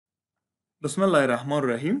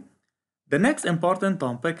Bismillahirrahmanirrahim. The next important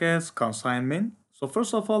topic is consignment. So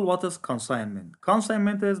first of all, what is consignment?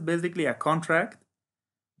 Consignment is basically a contract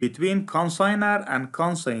between consignor and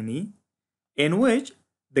consignee in which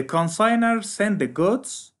the consignor send the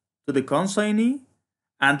goods to the consignee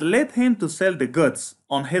and let him to sell the goods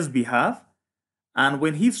on his behalf. And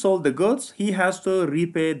when he sold the goods, he has to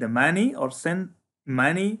repay the money or send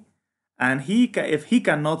money. And if he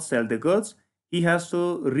cannot sell the goods, he has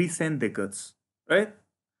to resend the goods, right?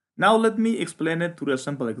 Now let me explain it through a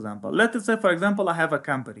simple example. Let's say, for example, I have a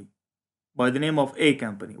company by the name of A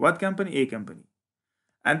company. What company? A company.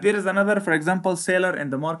 And there is another, for example, seller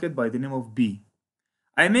in the market by the name of B.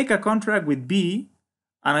 I make a contract with B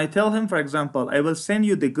and I tell him, for example, I will send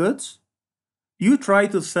you the goods. You try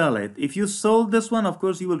to sell it. If you sold this one, of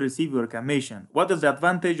course, you will receive your commission. What is the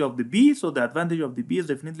advantage of the B? So the advantage of the B is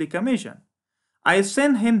definitely commission. I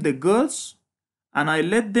send him the goods and I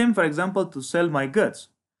let them, for example, to sell my goods.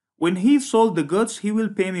 When he sold the goods, he will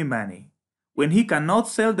pay me money. When he cannot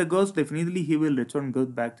sell the goods, definitely he will return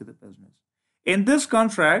goods back to the business. In this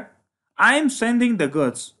contract, I am sending the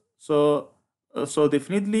goods. So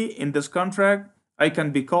definitely in this contract, I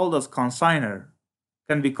can be called as consignor.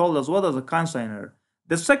 Can be called as what? As a consignor.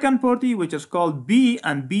 The second party, which is called B,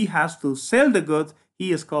 and B has to sell the goods,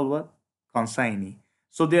 he is called what? Consignee.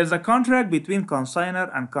 So there's a contract between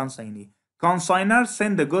consignor and consignee. Consignor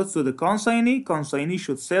send the goods to the consignee. Consignee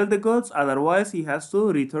should sell the goods, otherwise he has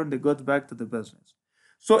to return the goods back to the business.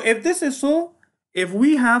 So if this is so, if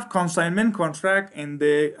we have consignment contract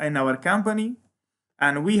in our company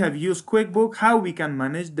and we have used QuickBooks, how we can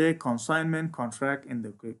manage the consignment contract in the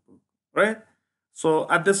QuickBooks, right? So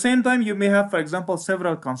at the same time, you may have, for example,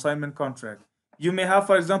 several consignment contracts. You may have,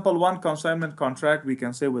 for example, one consignment contract, we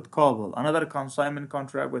can say with Kabul, another consignment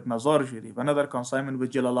contract with Mazar Sharif, another consignment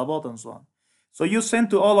with Jalalabad, and so on. So you send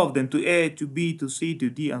to all of them, to A, to B, to C, to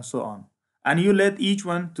D, and so on. And you let each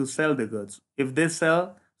one to sell the goods. If they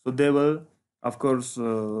sell, so they will, of course,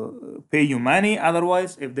 pay you money.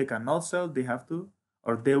 Otherwise, if they cannot sell, they have to,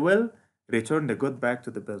 or they will return the good back to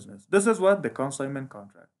the business. This is what the consignment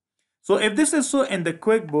contract. So if this is so in the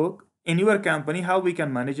QuickBook, in your company, how we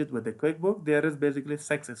can manage it with the QuickBook? There is basically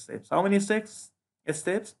 6 steps. How many steps? 6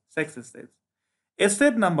 steps.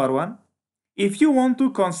 Step number 1, if you want to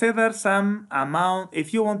consider some amount,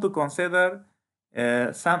 if you want to consider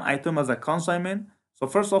some item as a consignment, so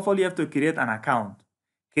first of all, you have to create an account.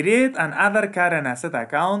 Create an other current asset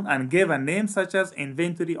account and give a name such as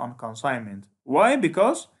inventory on consignment. Why?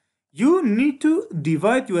 Because you need to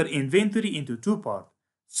divide your inventory into 2 parts.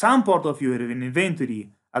 Some part of your inventory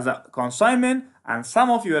as a consignment and some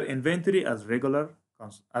of your inventory as regular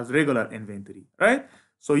inventory, right?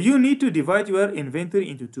 So you need to divide your inventory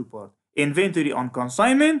into 2 parts. Inventory on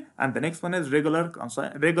consignment, and the next one is regular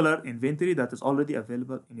inventory that is already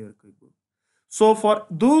available in your QuickBooks. So for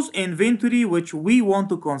those inventory which we want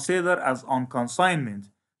to consider as on consignment,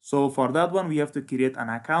 so for that one we have to create an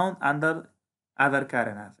account under other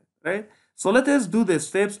current asset, right? So let us do the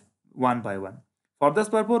steps one by one. For this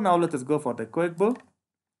purpose, now let us go for the QuickBook.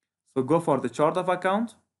 So go for the chart of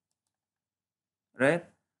account, right?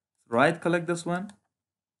 Right click this one.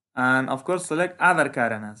 And of course, select other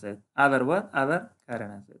current asset. Other what? Other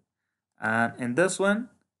current asset. And in this one,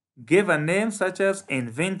 give a name such as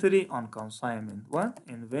inventory on consignment. What?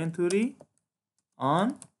 Inventory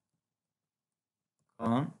on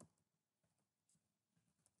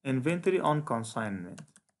inventory on consignment.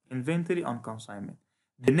 Inventory on consignment.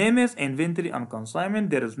 The name is inventory on consignment.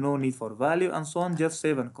 There is no need for value and so on. Just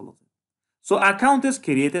save and close it. So account is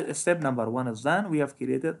created. Step number 1 is done. We have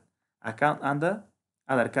created account under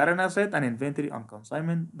other current asset and inventory on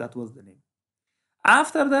consignment. That was the name.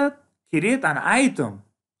 After that, create an item.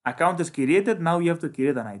 Account is created. Now you have to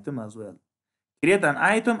create an item as well. Create an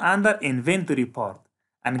item under inventory part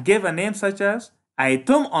and give a name such as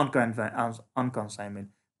item on consignment.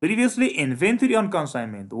 Previously, inventory on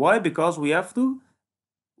consignment. Why? Because we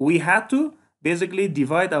had to basically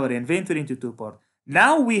divide our inventory into 2 parts.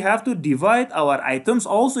 Now we have to divide our items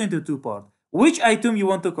also into 2 parts. Which item you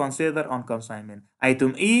want to consider on consignment?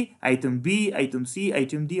 Item A, item B, item C,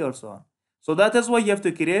 item D, or so on. So that is why you have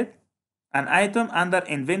to create an item under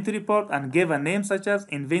inventory part and give a name such as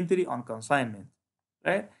inventory on consignment,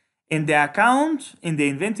 right? In the account, in the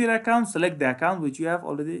inventory account, select the account which you have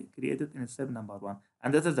already created in step number 1.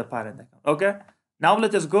 And this is the parent account, okay? Now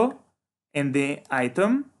let us go in the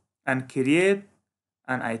item and create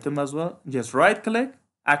an item as well. Just right click,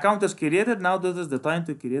 account is created. Now this is the time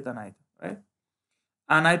to create an item, right?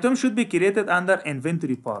 An item should be created under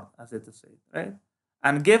inventory part, as it is said, right?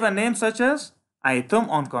 And give a name such as item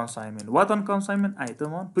on consignment. What on consignment?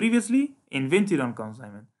 Item on, previously inventory on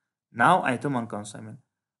consignment. Now item on consignment.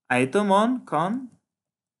 Item on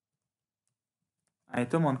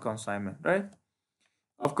consignment, right?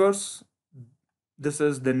 Of course, this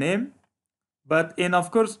is the name, but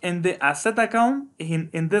of course in the asset account,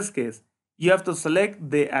 in this case, you have to select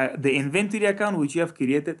the inventory account which you have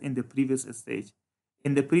created in the previous stage.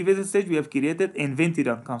 In the previous stage, we have created inventory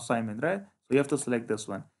on consignment, right? So you have to select this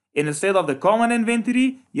one. Instead of the common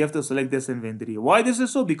inventory, you have to select this inventory. Why this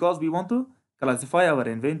is so? Because we want to classify our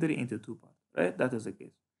inventory into two parts, right? That is the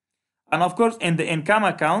case. And of course, in the income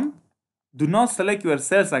account, do not select your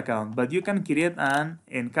sales account, but you can create an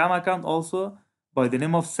income account also by the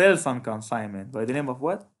name of sales on consignment. By the name of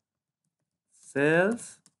what?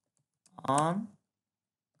 Sales on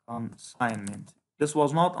consignment. This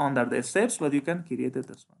was not under the steps, but you can create it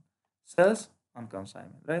this one. Sales on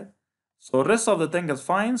consignment, right? So rest of the thing is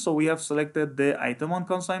fine. So we have selected the item on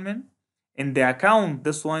consignment. In the account,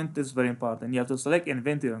 this one is very important. You have to select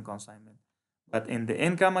inventory on consignment. But in the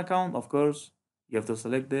income account, of course, you have to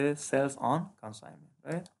select the sales on consignment,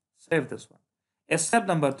 right? Save this one. Step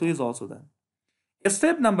number 2 is also done.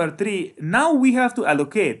 Step number 3, now we have to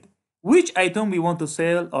allocate which item we want to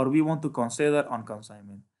sell or we want to consider on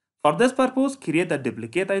consignment. For this purpose, create a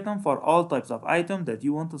duplicate item for all types of items that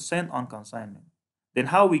you want to send on consignment. Then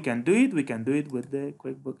how we can do it? We can do it with the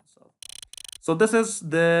QuickBooks itself. So this is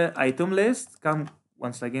the item list. Come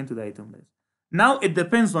once again to the item list. Now it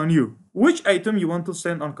depends on you. Which item you want to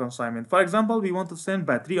send on consignment? For example, we want to send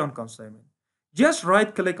battery on consignment. Just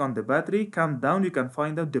right click on the battery, come down, you can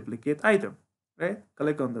find a duplicate item, right?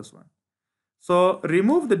 Click on this one. So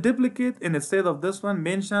remove the duplicate and instead of this one,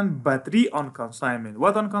 mention battery on consignment.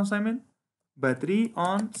 What on consignment? Battery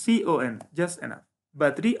on CON, just enough.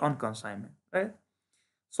 Battery on consignment, right?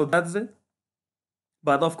 So that's it.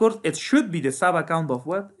 But of course, it should be the sub account of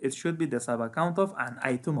what? It should be the sub account of an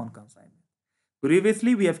item on consignment.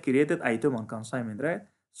 Previously, we have created item on consignment, right?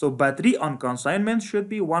 So battery on consignment should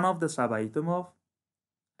be one of the sub item of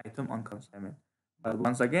item on consignment. But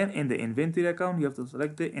once again, in the inventory account, you have to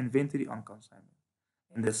select the inventory on consignment.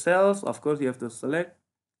 In the sales, of course, you have to select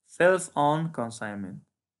sales on consignment.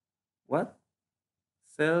 What?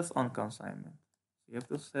 Sales on consignment. You have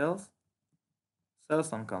to sales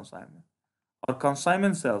on consignment. Or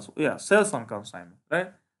consignment sales. Yeah, sales on consignment,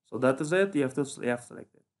 right? So that is it. You have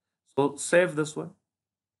selected. So save this one.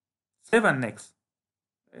 Save and next.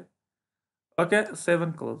 Right? Okay, save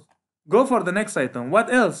and close. Go for the next item.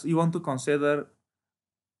 What else you want to consider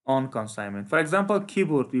on consignment? For example,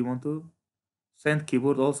 keyboard. We want to send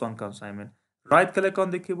keyboard also on consignment. Right click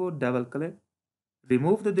on the keyboard, double click,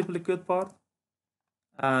 remove the duplicate part,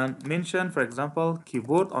 and mention, for example,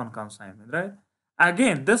 keyboard on consignment, right?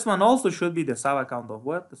 Again, this one also should be the sub account of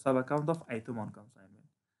what? The sub account of item on consignment.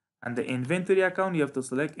 And the inventory account, you have to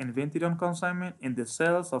select inventory on consignment. In the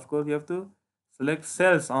sales, of course, you have to select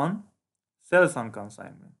sales on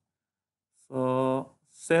consignment. So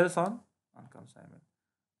sales on consignment.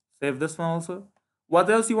 Save this one also. What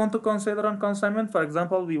else you want to consider on consignment? For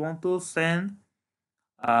example, we want to send,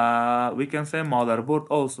 we can say motherboard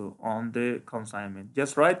also on the consignment.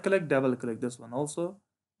 Just right click, double click this one also.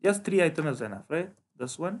 Just 3 items is enough, right?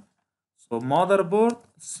 This one. So motherboard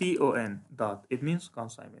CON dot. It means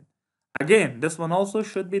consignment. Again, this one also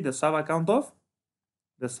should be the sub account of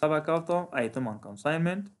item on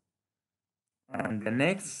consignment. And the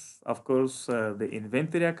next, of course, the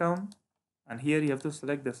inventory account. And here you have to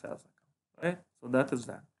select the sales account, right? So that is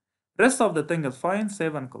that. Rest of the thing is fine.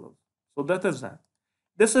 Save and close. So that is that.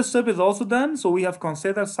 This step is also done. So we have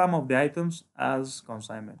considered some of the items as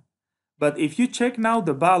consignment. But if you check now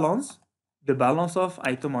the balance of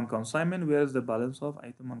item on consignment, where is the balance of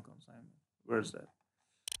item on consignment? Where is that?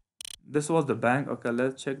 This was the bank. Okay,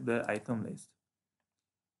 let's check the item list.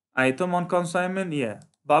 Item on consignment, yeah.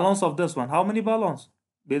 Balance of this one. How many balance?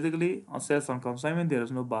 Basically, on sales on consignment, there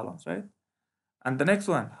is no balance, right? And the next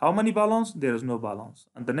one, how many balance? There is no balance.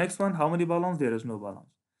 And the next one, how many balance? There is no balance.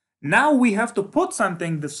 Now we have to put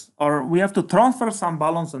something or we have to transfer some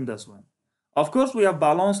balance in this one. Of course, we have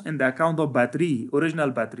balance in the account of battery, original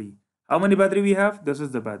battery. How many battery we have? This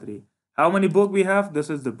is the battery. How many book we have? This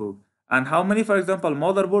is the book. And how many, for example,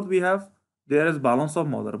 motherboard we have? There is balance of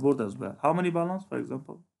motherboard as well. How many balance, for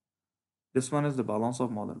example? This one is the balance of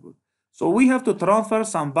motherboard. So we have to transfer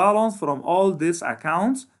some balance from all these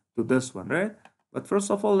accounts to this one, right? But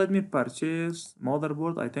first of all, let me purchase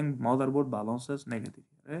motherboard. I think motherboard balance is negative,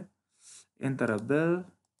 right? Enter a bill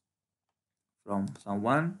from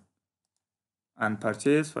someone and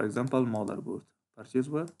purchase, for example, motherboard. Purchase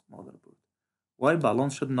what? Motherboard. Why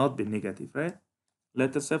balance should not be negative, right?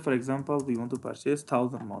 Let us say, for example, we want to purchase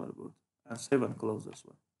 1,000 motherboard and save and close this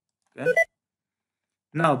one. Okay.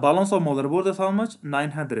 Now, balance of motherboard is how much?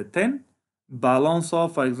 910. Balance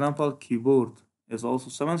of, for example, keyboard is also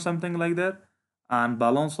 7 something like that. And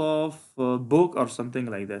balance of book or something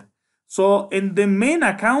like that. So in the main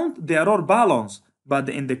account, there are balance, but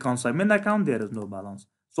in the consignment account, there is no balance.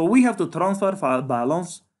 So we have to transfer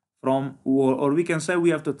balance from, or we can say we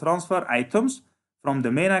have to transfer items from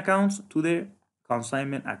the main accounts to the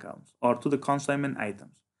consignment accounts or to the consignment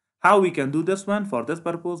items. How we can do this one? For this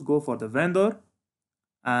purpose, go for the vendor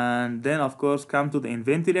and then of course come to the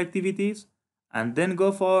inventory activities and then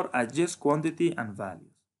go for adjust quantity and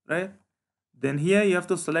values, right? Then here you have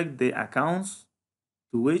to select the accounts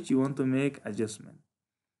to which you want to make adjustment.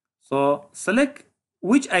 So select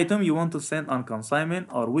which item you want to send on consignment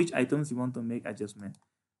or which items you want to make adjustment.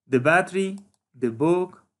 The battery, the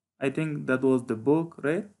book, I think that was the book,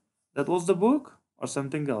 right? That was the book or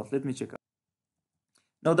something else. Let me check out.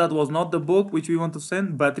 No, that was not the book which we want to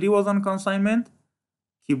send. Battery was on consignment,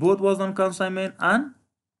 keyboard was on consignment, and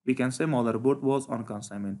we can say motherboard was on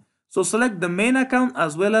consignment. So select the main account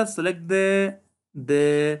as well as select the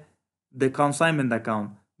consignment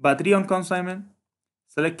account. Battery on consignment,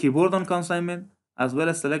 select keyboard on consignment, as well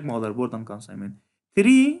as select motherboard on consignment.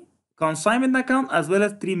 3 consignment account as well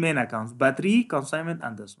as 3 main accounts, battery, consignment,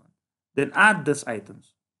 and this one. Then add these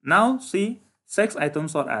items. Now see, 6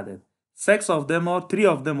 items are added. 6 of them or 3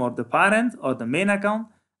 of them are the parent or the main account,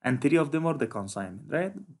 and 3 of them are the consignment,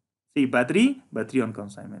 right? See, battery on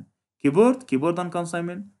consignment, keyboard on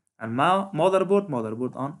consignment, and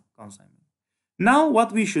motherboard on consignment. Now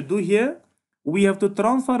what we should do here, we have to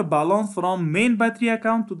transfer balance from main battery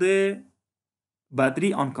account to the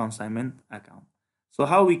battery on consignment account. So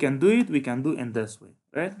how we can do it? We can do in this way,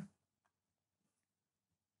 right?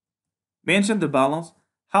 Mention the balance.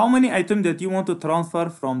 How many items that you want to transfer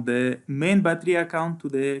from the main battery account to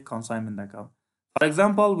the consignment account? For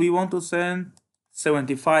example, we want to send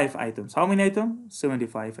 75 items. How many items?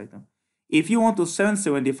 75 items. If you want to send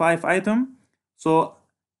 75 items, so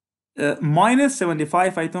minus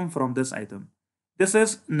 75 items from this item. This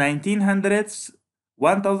is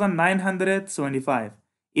 1975.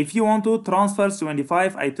 If you want to transfer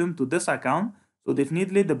 75 items to this account, so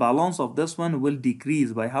definitely the balance of this one will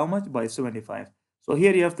decrease by how much? By 75. So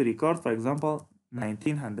here you have to record, for example,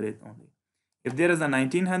 1900 only. If there is a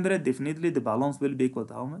 1900, definitely the balance will be equal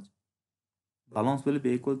to how much? Balance will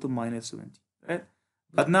be equal to minus 70, right?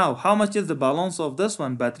 But now, how much is the balance of this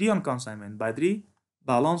one? Battery on consignment.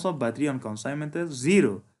 Balance of battery on consignment is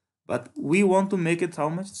 0. But we want to make it how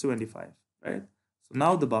much? 75, right? So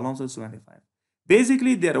now the balance is 75.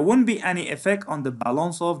 Basically, there won't be any effect on the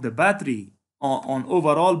balance of the battery, on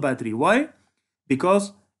overall battery. Why?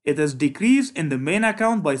 Because it is decreased in the main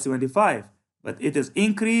account by 75, but it is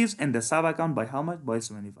increased in the sub account by how much? By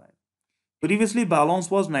 75. Previously,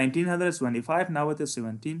 balance was 1925, now it is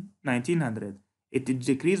 1900. It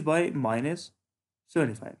decreased by minus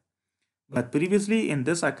 75. But previously in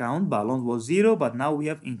this account, balance was 0, but now we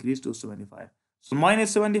have increased to 75. So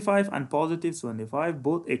minus 75 and positive 75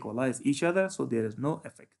 both equalize each other, so there is no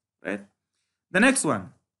effect, right? The next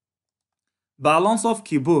one, balance of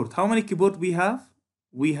keyboard. How many keyboard we have?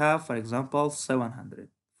 We have, for example,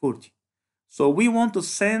 740. So we want to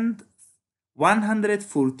send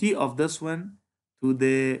 140 of this one to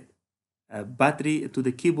the battery, to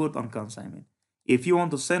the keyboard on consignment. If you want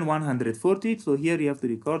to send 140, so here you have to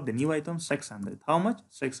record the new item 600. How much?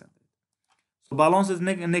 600. So balance is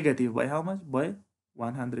negative by how much? By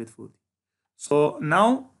 140. So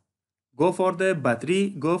now go for the battery,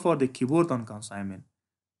 go for the keyboard on consignment.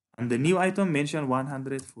 And the new item mention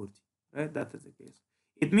 140, right? That is the case.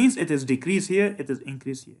 It means it is decrease here, it is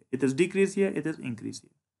increase here. It is decrease here, it is increase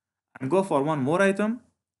here. And go for one more item,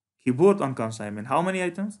 keyboard on consignment. How many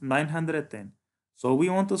items? 910. So we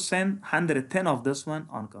want to send 110 of this one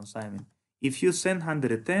on consignment. If you send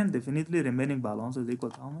 110, definitely remaining balance is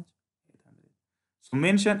equal to how much? 800. So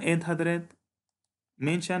mention 800,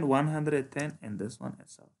 mention 110 in this one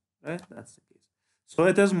itself, right? That's the case. So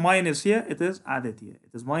it is minus here, it is added here.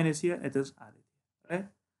 It is minus here, it is added here, right?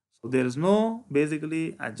 So there is no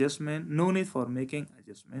basically adjustment, no need for making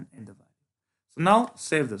adjustment in the value. So now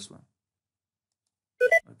save this one.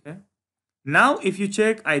 Okay. Now if you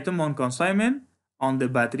check item on consignment, on the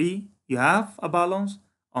battery you have a balance,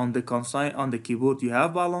 on the keyboard you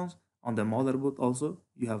have balance, on the motherboard also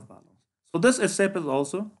you have balance. So this step is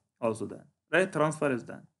also done, right? Transfer is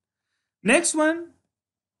done. Next one.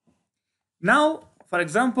 Now, for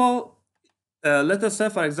example, let us say,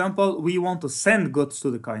 for example, we want to send goods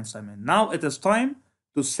to the consignment. Now it is time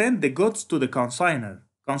to send the goods to the consigner.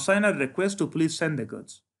 consignor request to please send the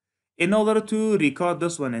goods. In order to record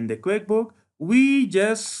this one in the QuickBook, we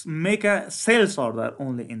just make a sales order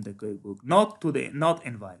only in the QuickBook, not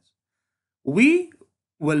invoice. We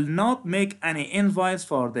will not make any invoice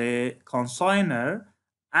for the consignor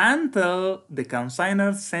until the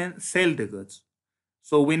consignor sell the goods.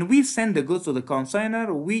 So when we send the goods to the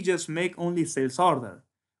consignor, we just make only sales order.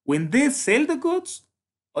 When they sell the goods,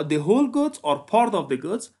 or the whole goods or part of the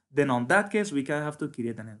goods, then on that case, we can have to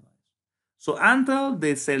create an invoice. So until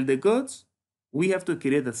they sell the goods, we have to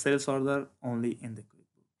create a sales order only in the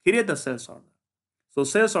QuickBooks. Create the sales order. So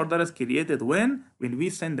sales order is created when we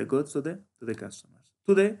send the goods to the customers,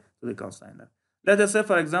 to the consignor. Let us say,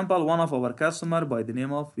 for example, one of our customer by the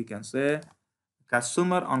name of, we can say,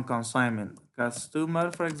 customer on consignment.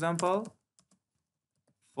 Customer, for example,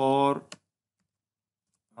 for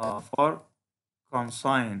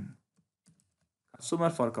consign. Customer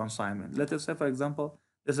for consignment. Let us say, for example,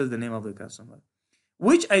 this is the name of the customer.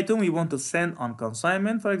 Which item we want to send on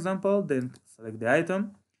consignment, for example, then select the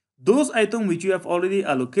item. Those items which you have already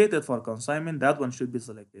allocated for consignment, that one should be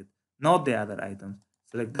selected, not the other items.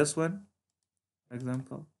 Select this one, for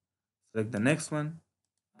example. Select the next one,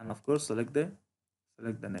 and of course, select the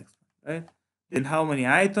next one, right? Then how many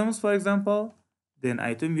items, for example? Then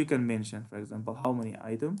item you can mention, for example, how many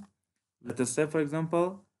items. Let us say, for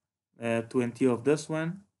example, 20 of this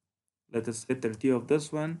one. Let us say 30 of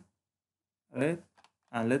this one, right?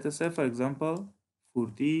 And let us say, for example,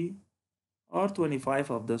 40 or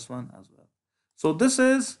 25 of this one as well. So this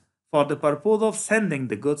is for the purpose of sending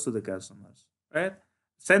the goods to the customers, right?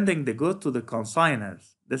 Sending the goods to the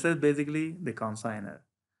consignors. This is basically the consignor.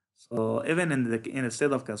 So even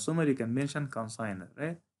instead of customer, you can mention consignor,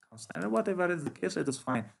 right? Consignor, whatever is the case, it is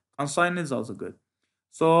fine. Consignor is also good.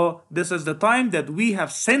 So this is the time that we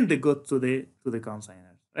have sent the goods to the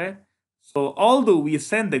consignor, right? So although we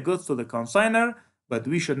send the goods to the consignor, but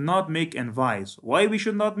we should not make invoice. Why we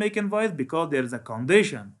should not make invoice? Because there is a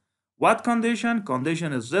condition. What condition?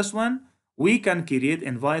 Condition is this one. We can create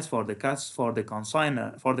invoice for the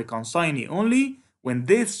consignor, for the consignee only when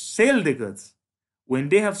they sell the goods. When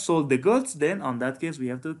they have sold the goods, then on that case we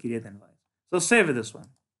have to create invoice. So save this one.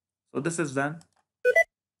 So this is done.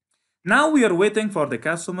 Now we are waiting for the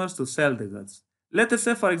customers to sell the goods. Let us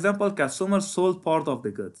say, for example, customers sold part of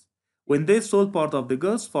the goods. When they sold part of the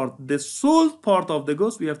goods, for the sold part of the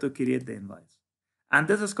goods, we have to create the invoice. And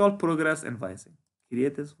this is called progress invoicing.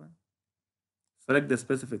 Create this one. Select the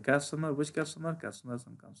specific customer. Which customer? Customers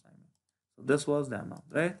on consignment. So this was the amount,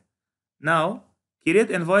 right? Now, create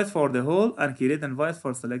invoice for the whole and create invoice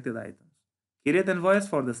for selected items. Create invoice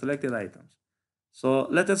for the selected items. So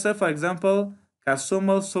let us say, for example,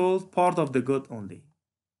 customer sold part of the good only.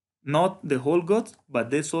 Not the whole goods, but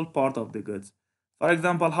they sold part of the goods. For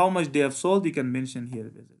example, how much they have sold, you can mention here,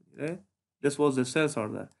 basically, right? This was the sales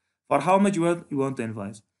order. For how much you want to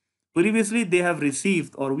invoice. Previously, they have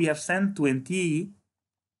received, or we have sent 20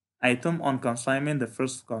 item on consignment. The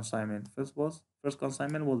first consignment, first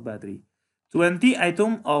consignment was battery. 20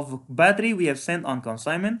 item of battery we have sent on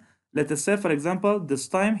consignment. Let us say, for example, this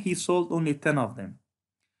time he sold only 10 of them.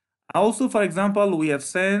 Also, for example, we have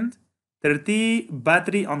sent 30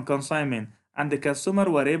 battery on consignment, and the customer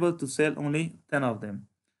were able to sell only 10 of them.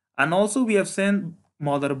 And also we have sent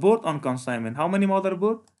motherboard on consignment. How many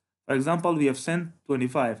motherboard? For example, we have sent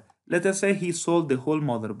 25. Let us say he sold the whole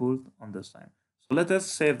motherboard on this time. So let us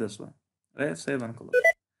save this one, right? Save and close.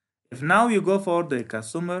 If now you go for the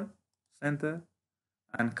customer center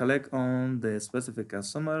and click on the specific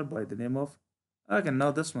customer by the name of, okay,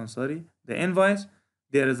 now this one, sorry, the invoice.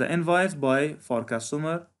 There is an invoice for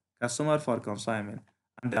customer for consignment,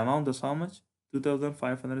 and the amount is how much?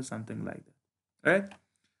 2,500, something like that, right?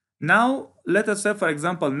 Now let us say, for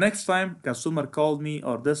example, next time customer called me,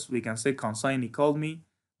 or this we can say consignee called me,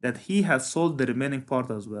 that he has sold the remaining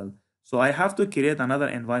part as well. So I have to create another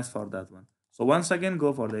invoice for that one. So once again,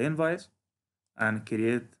 go for the invoice and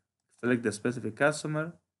select the specific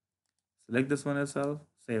customer, select this one itself,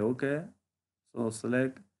 say okay. So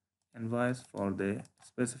select invoice for the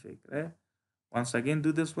specific, right? Once again,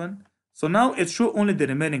 do this one. So now it shows only the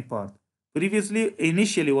remaining part. Previously,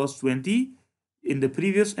 initially was 20. In the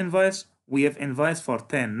previous invoice, we have invoice for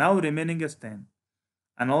 10. Now remaining is 10.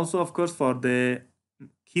 And also, of course, for the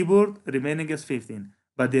keyboard, remaining is 15.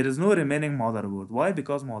 But there is no remaining motherboard. Why?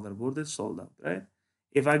 Because motherboard is sold out, right?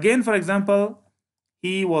 If again, for example,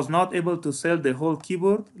 he was not able to sell the whole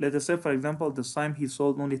keyboard, let us say, for example, this time he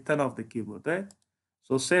sold only 10 of the keyboard, right?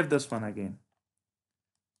 So save this one again.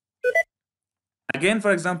 Again,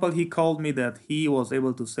 for example, he called me that he was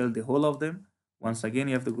able to sell the whole of them. Once again,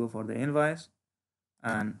 you have to go for the invoice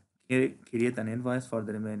and create an invoice for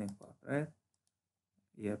the remaining part, right?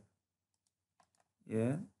 Yep.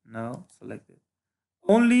 Yeah. Now select it.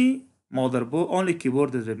 Only motherboard, only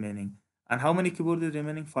keyboard is remaining. And how many keyboard is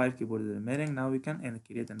remaining? 5 keyboard is remaining. Now we can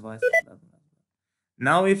create invoice for that one as well.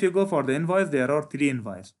 Now if you go for the invoice, there are 3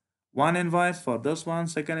 invoice. One invoice for this one,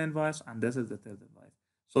 second invoice, and this is the third invoice.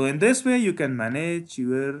 So in this way, you can manage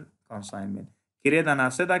your consignment. Create an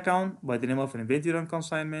asset account by the name of inventory on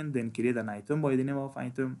consignment, then create an item by the name of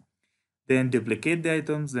item, then duplicate the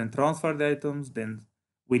items, then transfer the items, then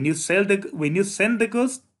when you send the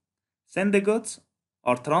goods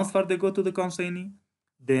or transfer the good to the consignee,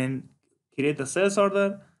 then create a sales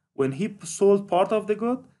order. When he sold part of the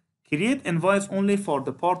good, create invoice only for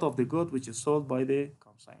the part of the good which is sold by the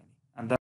consignee. And